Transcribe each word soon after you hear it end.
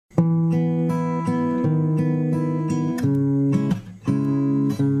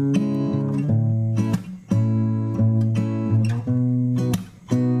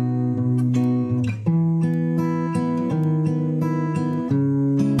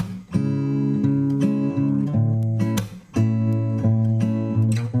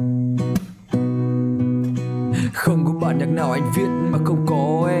nhạc nào anh viết mà không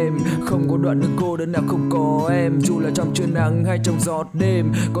có em, không có đoạn nước cô đơn nào không có em. Dù là trong trưa nắng hay trong gió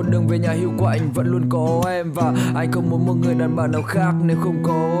đêm, con đường về nhà hiu của anh vẫn luôn có em. Và anh không muốn một người đàn bà nào khác nếu không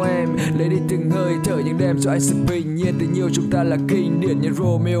có em. Lấy đi từng hơi thở những đêm cho anh sự bình yên. Tình yêu chúng ta là kinh điển như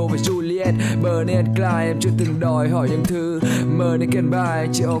Romeo và Juliet, Bonnie and Clyde. Em chưa từng đòi hỏi những thứ mơ nên kèn bài,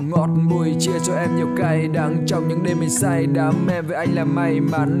 chỉ ôm ngọt bùi chia cho em nhiều cay đắng. Trong những đêm mình say đắm, em với anh là may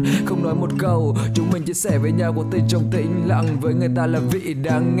mắn. Không nói một câu, chúng mình chia sẻ với nhau cuộc tình trong tĩnh lặng. Với người ta là vị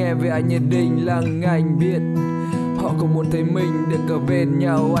đáng nghe, với anh như đinh lặng. Anh biết họ không muốn thấy mình được ở bên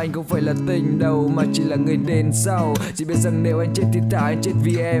nhau. Anh không phải là tình đầu mà chỉ là người đến sau. Chỉ biết rằng nếu anh chết thì tại anh chết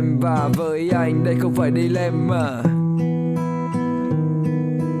vì em. Và với anh đây không phải dilemma.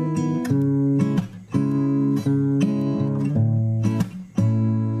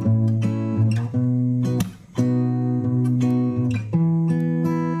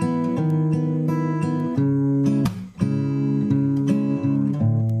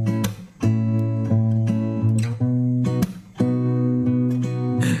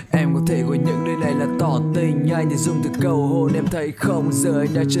 Tỏ tình anh thì dùng từ cầu hôn, em thấy không? Giờ anh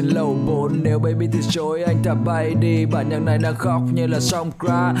đang trên lầu 4. Nếu baby từ chối anh thả bay đi. Bản nhạc này đang khóc như là song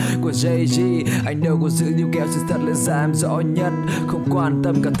cry của Jay-Z. Anh đâu có giữ níu kéo sự thật là dám rõ nhất. Không quan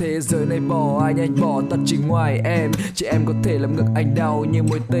tâm cả thế giới này bỏ anh bỏ tất chỉ ngoài em. Chỉ em có thể làm ngực anh đau như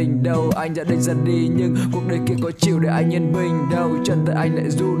mối tình đâu. Anh đã định ra đi nhưng cuộc đời kia có chịu để anh yên bình đâu. Chân tay anh lại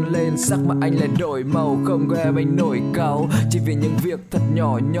run lên, sắc mặt anh lại đổi màu. Không có em anh nổi cáu, chỉ vì những việc thật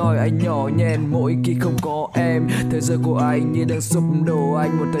nhỏ nhoi anh nhỏ nhen mỗi khi không có em. Thế giới của anh như đang sụp đổ.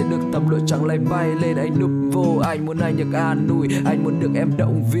 Anh muốn thấy được tấm lụa trắng lại bay lên, anh núp vô. Anh muốn anh được an ủi, anh muốn được em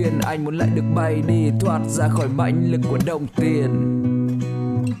động viên. Anh muốn lại được bay đi, thoát ra khỏi mãnh lực của đồng tiền.